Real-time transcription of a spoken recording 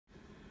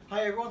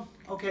Hi everyone.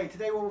 Okay,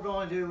 today what we're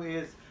going to do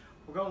is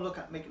we're going to look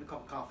at making a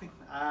cup of coffee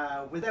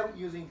without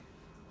using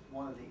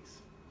one of these.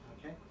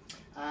 Okay.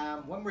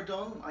 When we're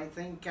done, I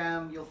think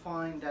you'll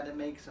find that it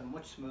makes a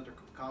much smoother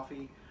cup of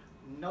coffee,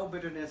 no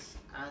bitterness,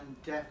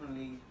 and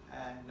definitely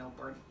no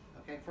burning.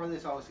 Okay. For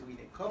this, obviously, we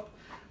need a cup,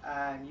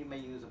 and you may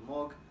use a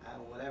mug,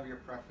 whatever your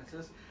preference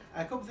is.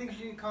 A couple of things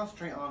you need to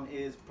concentrate on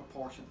is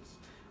proportions.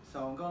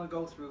 So I'm going to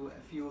go through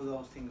a few of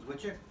those things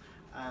with you,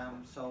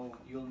 so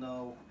you'll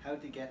know how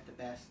to get the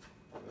best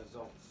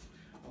results.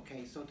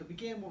 Okay, so to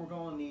begin, what we're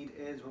going to need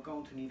is we're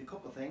going to need a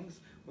couple of things.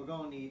 We're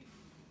going to need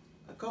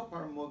a cup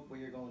or a mug where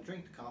you're going to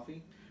drink the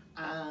coffee,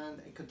 and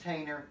a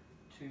container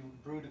to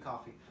brew the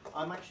coffee.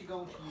 I'm actually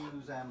going to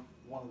use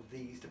one of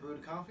these to brew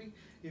the coffee.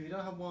 If you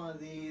don't have one of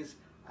these,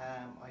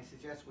 I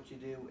suggest what you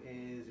do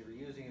is, if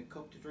you're using a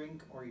cup to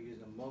drink or you're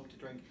using a mug to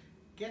drink,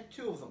 get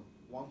two of them,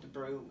 one to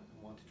brew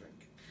and one to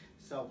drink.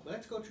 So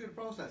let's go through the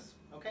process,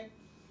 okay?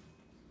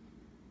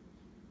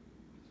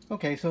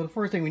 Okay, so the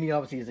first thing we need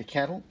obviously is a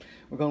kettle.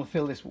 We're going to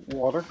fill this with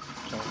water.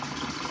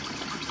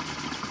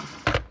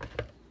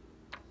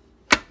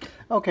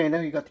 Okay, now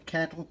you've got the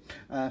kettle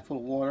full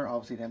of water.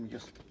 Obviously then we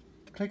just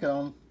click it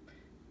on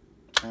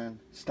and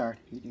start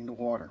heating the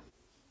water.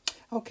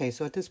 Okay,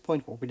 so at this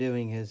point what we're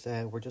doing is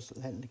we're just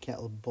letting the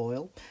kettle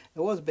boil.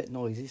 It was a bit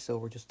noisy, so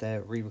we're just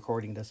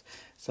re-recording this.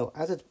 So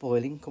as it's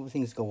boiling, a couple of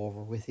things to go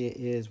over with you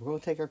is we're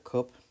going to take our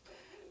cup,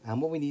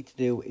 and what we need to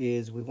do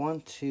is we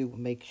want to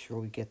make sure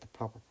we get the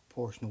proper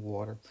proportion of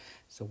water.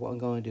 So what I'm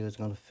going to do is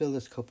I'm going to fill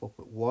this cup up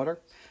with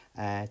water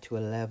to a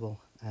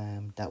level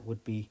that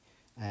would be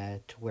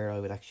to where I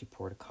would actually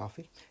pour the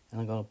coffee,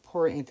 and I'm going to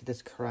pour it into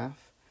this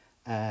carafe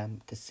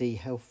to see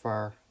how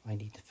far I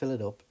need to fill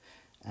it up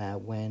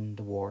when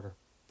the water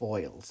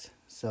boils.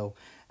 So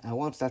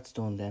once that's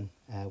done, then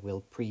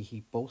we'll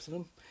preheat both of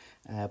them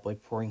by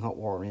pouring hot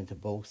water into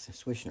both,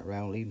 swishing it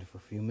around, leaving it for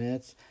a few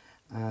minutes,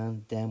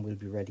 and then we'll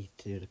be ready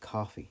to do the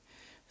coffee.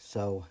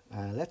 So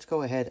let's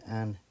go ahead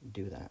and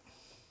do that.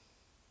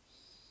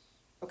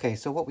 Okay,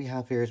 so what we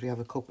have here is we have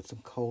a cup with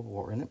some cold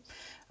water in it,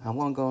 and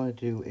what I'm going to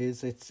do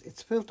is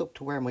it's filled up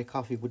to where my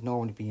coffee would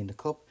normally be in the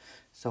cup,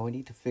 so I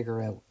need to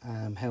figure out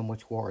how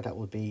much water that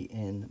will be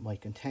in my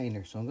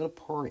container. So I'm going to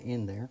pour it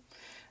in there,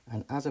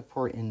 and as I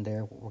pour it in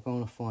there, what we're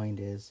going to find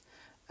is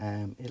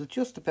it'll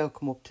just about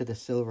come up to the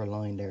silver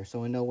line there.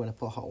 So I know when I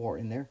put hot water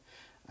in there,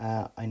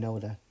 I know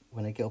that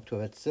when I get up to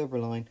about the silver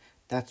line,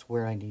 that's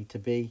where I need to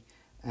be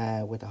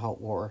with the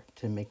hot water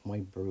to make my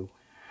brew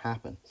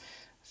happen.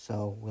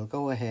 So we'll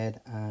go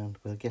ahead and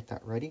we'll get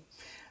that ready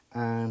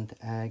and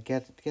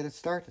get it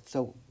started.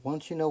 So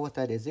once you know what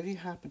that is, if you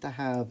happen to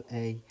have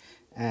a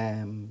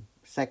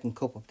second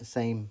cup of the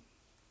same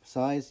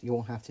size, you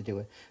won't have to do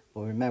it.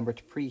 But remember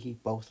to preheat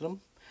both of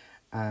them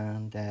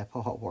and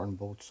put hot water in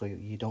both so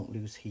you don't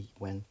lose heat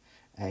when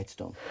it's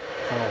done.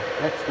 So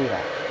let's do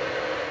that.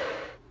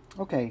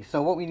 Okay,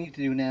 so what we need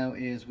to do now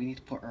is we need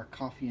to put our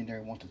coffee in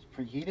there once it's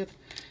preheated.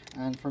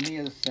 And for me,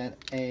 as I said,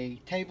 a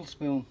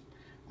tablespoon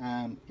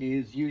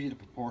is usually the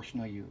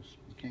proportion I use.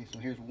 Okay, so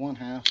here's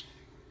 1/2,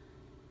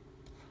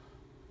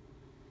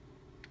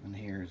 and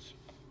here's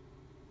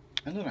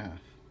another half.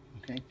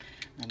 Okay,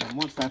 and then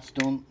once that's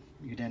done,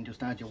 you then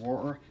just add your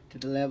water to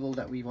the level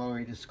that we've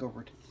already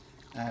discovered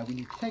we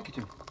need to take it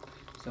to.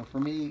 So for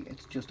me,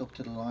 it's just up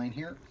to the line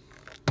here.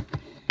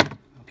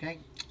 Okay,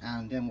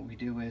 and then what we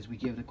do is we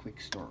give it a quick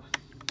stir.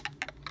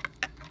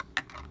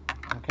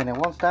 Okay, now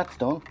once that's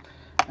done,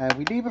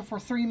 we leave it for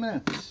 3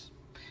 minutes.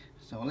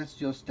 So let's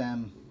just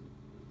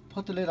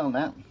put the lid on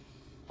that.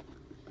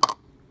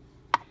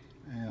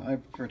 I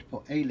prefer to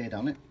put a lid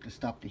on it to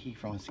stop the heat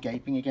from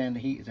escaping. Again, the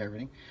heat is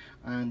everything.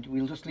 And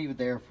we'll just leave it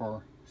there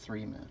for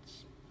 3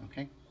 minutes.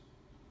 Okay.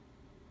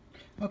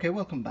 Okay,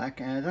 welcome back.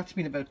 That's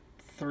been about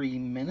 3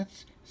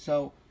 minutes.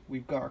 So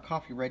we've got our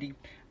coffee ready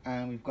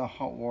and we've got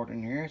hot water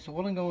in here. So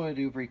what I'm going to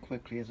do very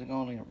quickly is I'm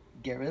going to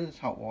get rid of this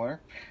hot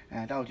water,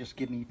 and that'll just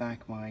give me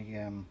back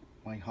my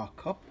my hot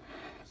cup.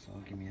 So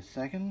give me a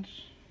second.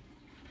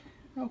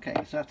 Okay,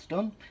 so that's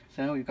done.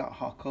 So now we've got a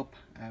hot cup,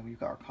 we've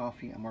got our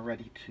coffee, and we're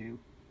ready to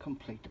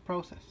complete the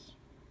process.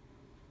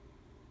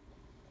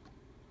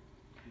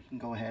 You can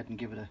go ahead and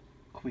give it a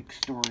quick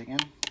stir again.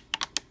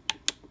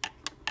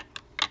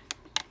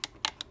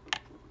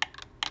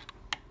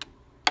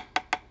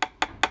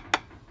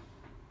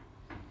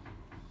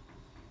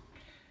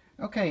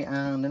 Okay,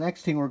 and the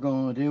next thing we're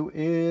going to do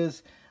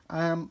is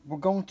we're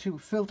going to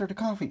filter the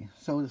coffee.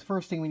 So the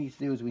first thing we need to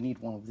do is we need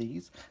one of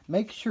these.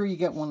 Make sure you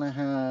get one that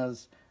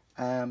has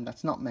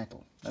that's not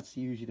metal. That's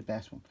usually the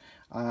best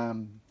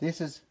one. This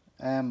is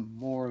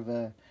more of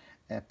a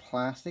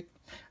plastic.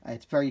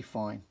 It's very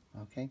fine.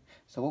 Okay,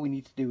 so what we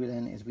need to do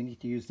then is we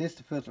need to use this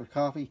to filter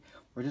coffee.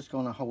 We're just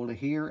going to hold it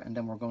here, and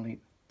then we're going to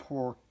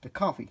pour the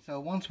coffee. So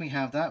once we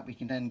have that, we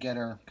can then get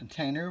our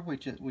container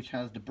which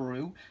has the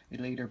brew.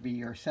 It'll either be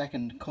your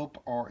second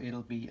cup or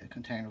it'll be a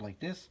container like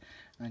this,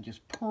 and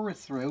just pour it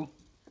through.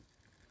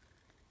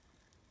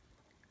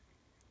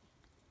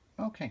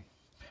 Okay,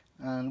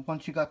 and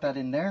once you got that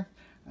in there,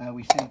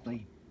 we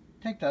simply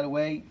take that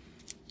away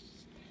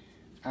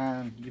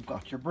and you've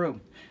got your brew.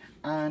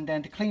 And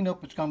then to clean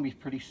up, it's going to be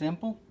pretty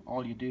simple.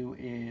 All you do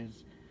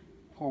is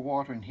pour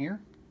water in here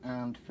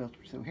and filter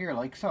through here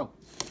like so.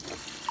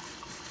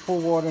 Pour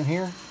water in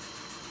here,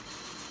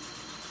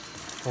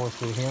 pour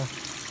through here.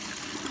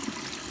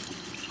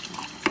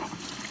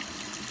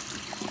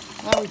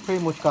 Now we've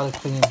pretty much got a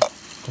clean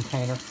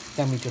container.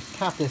 Then we just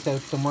cap this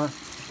out somewhere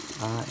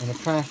in a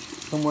trash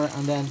somewhere,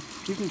 and then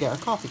you can get our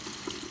coffee.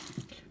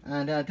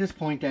 And at this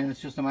point then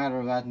it's just a matter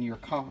of adding your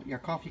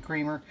coffee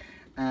creamer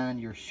and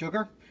your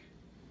sugar.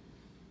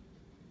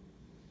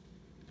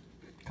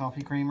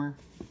 Coffee creamer,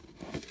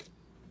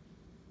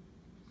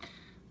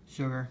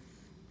 sugar,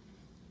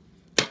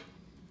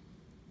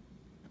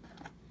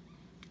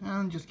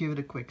 and just give it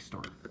a quick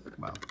stir.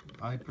 Well,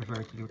 I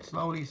prefer to do it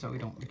slowly so we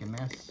don't make a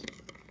mess.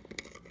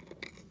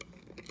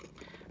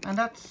 And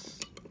that's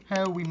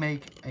how we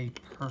make a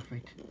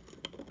perfect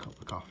cup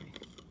of coffee.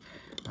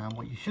 And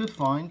what you should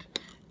find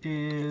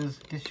is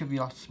this should be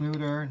a lot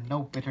smoother,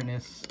 no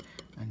bitterness,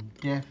 and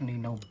definitely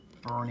no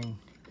burning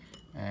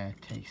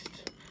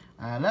taste.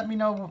 Let me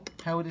know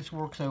how this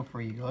works out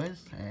for you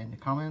guys in the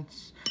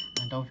comments,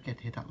 and don't forget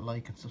to hit that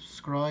like and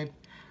subscribe,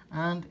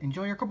 and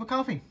enjoy your cup of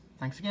coffee.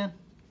 Thanks again.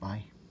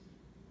 Bye.